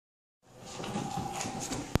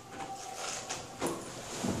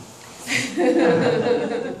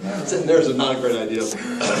Sitting there is not a great idea.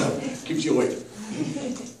 Keeps you awake.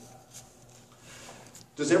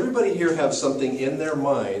 Does everybody here have something in their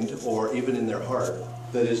mind or even in their heart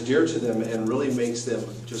that is dear to them and really makes them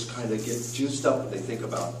just kind of get juiced up when they think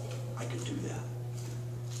about, I could do that?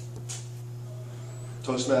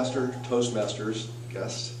 Toastmasters,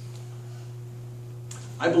 guest.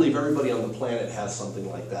 I believe everybody on the planet has something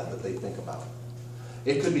like that they think about.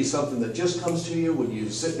 It could be something that just comes to you when you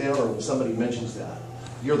sit down or when somebody mentions that.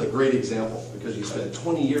 You're the great example because you spent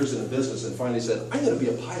 20 years in a business and finally said, I'm going to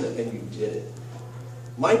be a pilot, and you did it.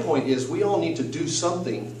 My point is we all need to do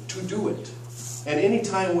something to do it. And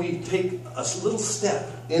anytime we take a little step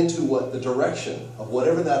into what the direction of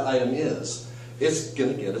whatever that item is, it's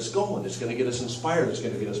going to get us going. It's going to get us inspired. It's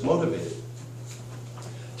going to get us motivated.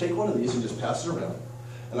 Take one of these and just pass it around.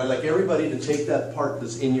 And I'd like everybody to take that part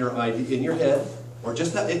that's in your head, or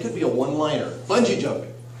just that, it could be a one-liner, bungee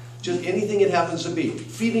jumping, just anything it happens to be,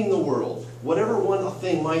 feeding the world, whatever one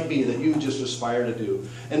thing might be that you just aspire to do.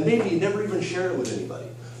 And maybe you never even share it with anybody.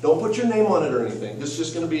 Don't put your name on it or anything. It's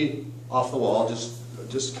just going to be off the wall,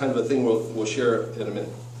 just kind of a thing we'll share in a minute.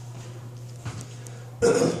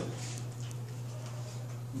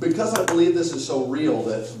 Because I believe this is so real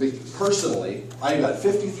that personally, I got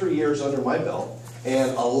 53 years under my belt,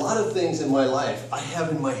 and a lot of things in my life I have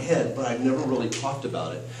in my head, but I've never really talked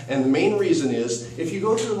about it. And the main reason is, if you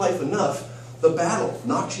go through life enough, the battle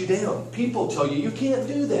knocks you down. People tell you, you can't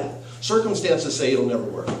do that. Circumstances say it'll never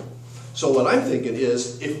work. So what I'm thinking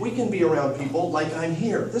is, if we can be around people like I'm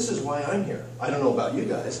here, this is why I'm here. I don't know about you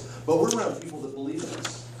guys, but we're around people that believe in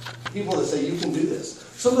us. People that say, you can do this.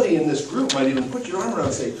 Somebody in this group might even put your arm around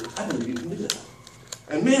and say, I believe you can do that.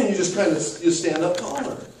 And man, you just kind of stand up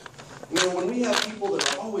taller. You know, when we have people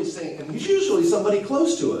that are always saying, and it's usually somebody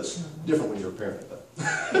close to us, different when you're a parent,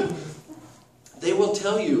 but they will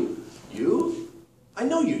tell you, I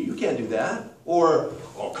know you can't do that. Or,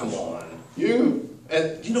 oh, come on, you.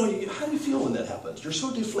 And you know, how do you feel when that happens? You're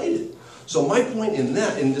so deflated. So my point in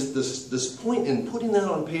that, in this point in putting that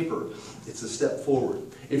on paper, it's a step forward.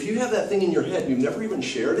 If you have that thing in your head, you've never even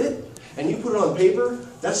shared it, and you put it on paper,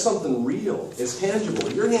 that's something real. It's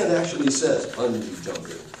tangible. Your hand actually says, bungee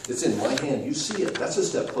jumping. It's in my hand. You see it. That's a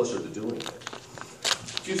step closer to doing it.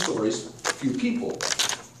 A few stories, a few people.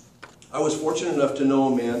 I was fortunate enough to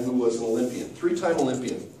know a man who was an Olympian, 3-time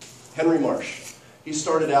Olympian, Henry Marsh. He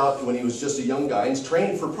started out when he was just a young guy. He's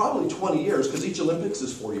trained for probably 20 years because each Olympics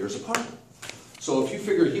is 4 years apart. So if you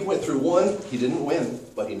figure he went through one, he didn't win,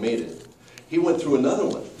 but he made it. He went through another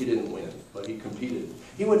one, he didn't win, but he competed.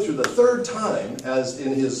 He went through the 3rd time, as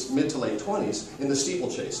in his mid to late 20s, in the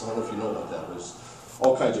steeplechase. I don't know if you know about that. There's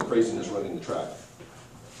all kinds of craziness running the track.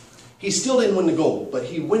 He still didn't win the gold, but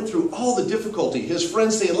he went through all the difficulty. His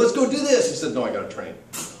friends saying, let's go do this. He said, no, I got to train.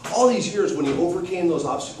 All these years when he overcame those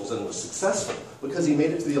obstacles and was successful because he made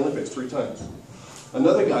it to the Olympics 3 times.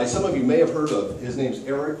 Another guy, some of you may have heard of, his name's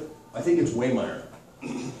Eric, I think it's Waymeyer.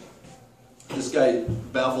 This guy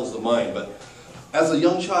baffles the mind, but as a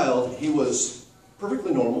young child, he was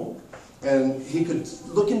perfectly normal, and he could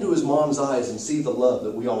look into his mom's eyes and see the love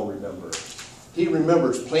that we all remember. He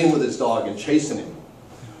remembers playing with his dog and chasing him,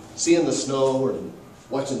 seeing the snow or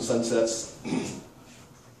watching sunsets.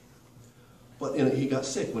 But he got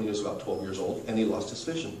sick when he was about 12 years old, and he lost his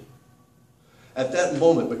vision. At that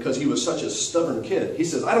moment, because he was such a stubborn kid, he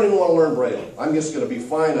says, I don't even want to learn Braille. I'm just going to be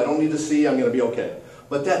fine. I don't need to see. I'm going to be okay.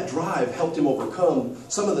 But that drive helped him overcome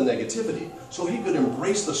some of the negativity. So he could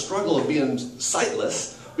embrace the struggle of being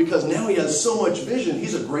sightless, because now he has so much vision.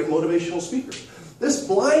 He's a great motivational speaker. This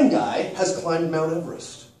blind guy has climbed Mount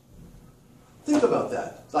Everest. Think about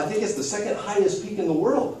that. I think it's the 2nd highest peak in the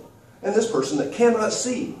world. And this person that cannot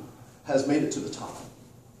see has made it to the top.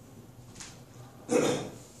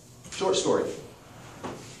 Short story.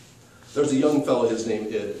 There's a young fellow, his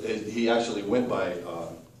name, he actually went by,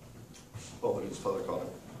 what did his father call him?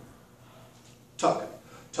 Tuck.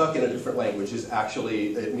 Tuck in a different language is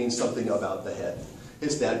actually, it means something about the head.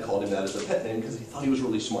 His dad called him that as a pet name because he thought he was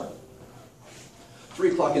really smart.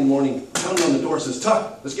 3 o'clock in the morning, pounding on the door, says,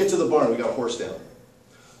 Tuck, let's get to the barn, we got a horse down.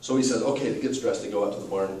 So he says, okay, they get dressed, they go out to the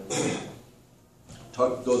barn.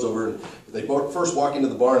 Tuck goes over, and they first walk into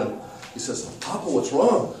the barn, and he says, Papa, what's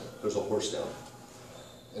wrong? There's a horse down.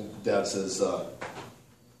 And Dad says,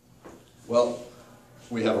 well,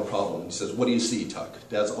 we have a problem. He says, what do you see, Tuck?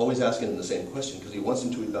 Dad's always asking him the same question because he wants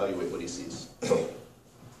him to evaluate what he sees.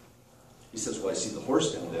 He says, well, I see the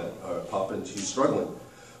horse down, Dad, Papa, and she's struggling.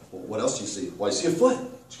 Well, what else do you see? Well, I see a foot.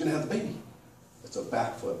 She's going to have the baby. It's a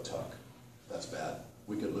back foot, Tuck. That's bad.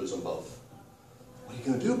 We could lose them both. What are you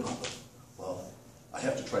going to do, Papa? Well, I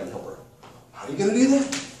have to try and help her. How are you going to do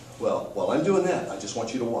that? Well, while I'm doing that, I just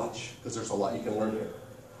want you to watch, because there's a lot you can learn here.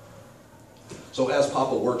 So as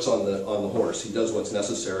Papa works on the horse, he does what's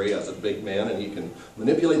necessary as a big man, and he can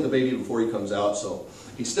manipulate the baby before he comes out. So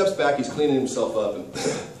he steps back, he's cleaning himself up, and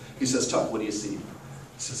he says, Tuck, what do you see? He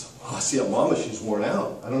says, oh, I see a mama, she's worn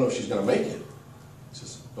out. I don't know if she's going to make it. He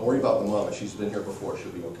says, don't worry about the mama, she's been here before,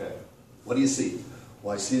 she'll be okay. What do you see?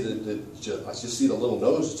 Well, I see I just see the little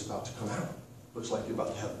nose that's about to come out. Looks like you're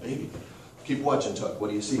about to have a baby. Keep watching, Tuck, what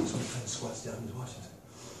do you see? So he kind of squats down and he's watching.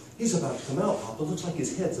 He's about to come out, Papa. Looks like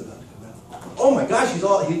his head's about to come out. Oh my gosh,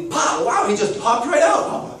 wow, he just popped right out,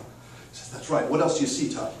 Papa. He says, that's right. What else do you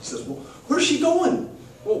see, Tuck? He says, well, where's she going?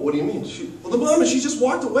 Well, what do you mean? Well, the mama, she just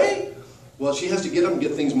walked away. Well, she has to get up and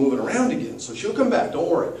get things moving around again, so she'll come back, don't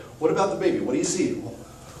worry. What about the baby? What do you see? Well,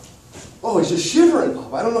 oh, he's just shivering,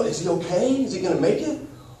 Papa. I don't know, is he okay? Is he going to make it?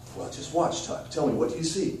 Well, just watch, Tuck. Tell me, what do you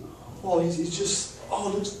see? Oh, he's just,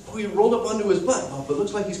 he rolled up onto his butt, Papa. It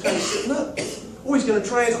looks like he's kind of sitting up. Oh, he's going to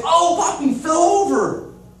try and, Papa, he fell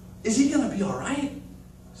over. Is he going to be all right? He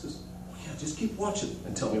says, yeah, just keep watching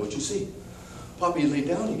and tell me what you see. Papa, he laid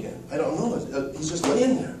down again. I don't know. He's just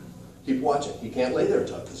laying there. Keep watching. He can't lay there,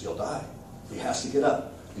 Tuck, because he'll die. He has to get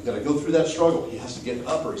up. He's got to go through that struggle. He has to get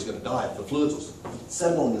up or he's going to die. If the fluids will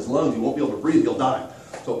settle in his lungs, he won't be able to breathe. He'll die.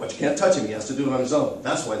 So, but you can't touch him. He has to do it on his own.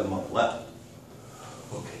 That's why the mama left.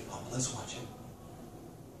 Okay, Papa, let's watch him.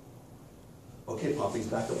 Okay, Papa, he's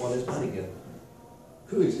back up on his butt again.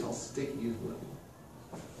 He's all sticky.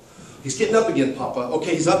 He's getting up again, Papa.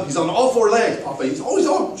 Okay, he's up. He's on all four legs, Papa. He's always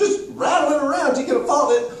just rattling around. He's going to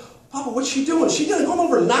fall. Papa, what's she doing? She's going to come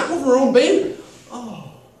over and knock over her own baby.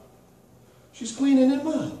 Oh, she's cleaning him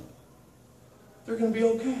up. They're going to be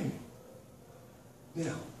okay.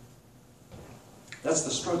 Yeah. That's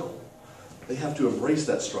the struggle. They have to embrace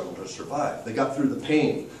that struggle to survive. They got through the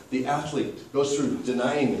pain. The athlete goes through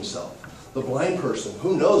denying himself. The blind person,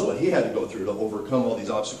 who knows what he had to go through to overcome all these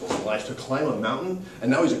obstacles in life, to climb a mountain, and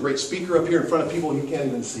now he's a great speaker up here in front of people he can't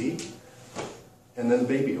even see. And then the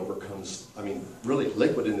baby overcomes, really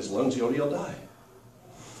liquid in his lungs, he'll die.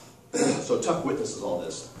 So Tuck witnesses all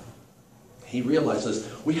this. He realizes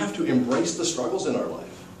we have to embrace the struggles in our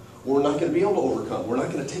life. We're not going to be able to overcome. We're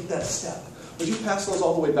not going to take that step. Would you pass those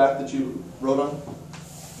all the way back that you wrote on?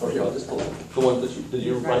 Or here, I'll just pull it. The one that did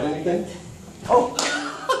you write anything? Oh!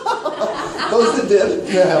 Those that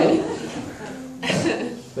did. Yeah.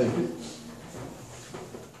 Thank you.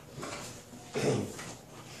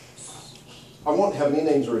 I won't have any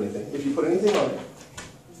names or anything. If you put anything on it,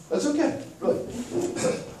 that's okay. Really.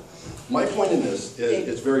 My point in this is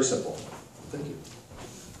it's very simple. Thank you.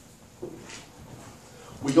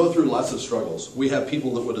 We go through lots of struggles. We have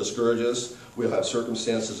people that will discourage us. We'll have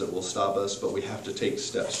circumstances that will stop us, but we have to take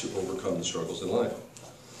steps to overcome the struggles in life.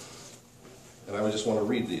 And I just want to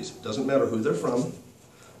read these. It doesn't matter who they're from,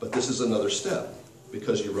 but this is another step.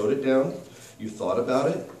 Because you wrote it down, you thought about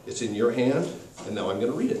it, it's in your hand, and now I'm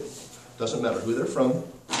going to read it. Doesn't matter who they're from,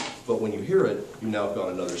 but when you hear it, you now have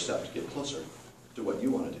gone another step to get closer to what you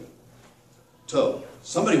want to do. So,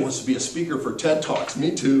 somebody wants to be a speaker for TED Talks.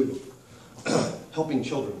 Me too. Helping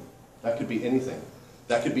children. That could be anything.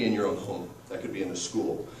 That could be in your own home. That could be in a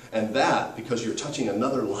school. And that, because you're touching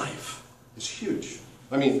another life, is huge.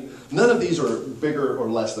 None of these are bigger or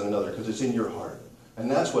less than another because it's in your heart.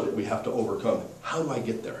 And that's what we have to overcome. How do I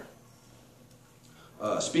get there?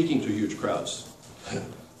 Speaking to huge crowds.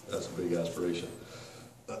 That's a big aspiration.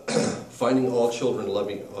 Finding all children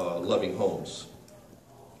loving homes.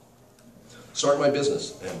 Start my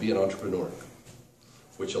business and be an entrepreneur,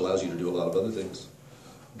 which allows you to do a lot of other things.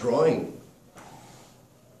 Drawing.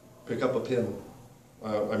 Pick up a pen.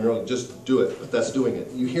 Just do it, but that's doing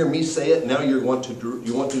it. You hear me say it, now you want to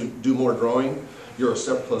do more drawing, you're a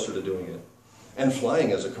step closer to doing it. And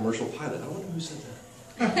flying as a commercial pilot. I wonder who said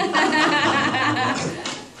that.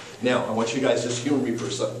 Now, I want you guys to just humor me for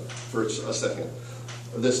a second.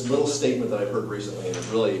 This little statement that I've heard recently,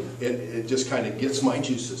 and it just kind of gets my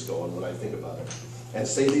juices going when I think about it. And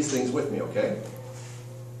say these things with me, okay?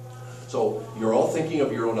 So, you're all thinking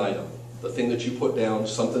of your own item. The thing that you put down,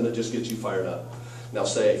 something that just gets you fired up. Now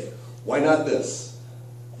say, why not this?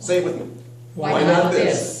 Say it with me. Why not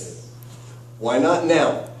this? Why not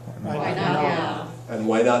now? Why not now? And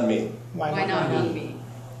why not me? Why not me?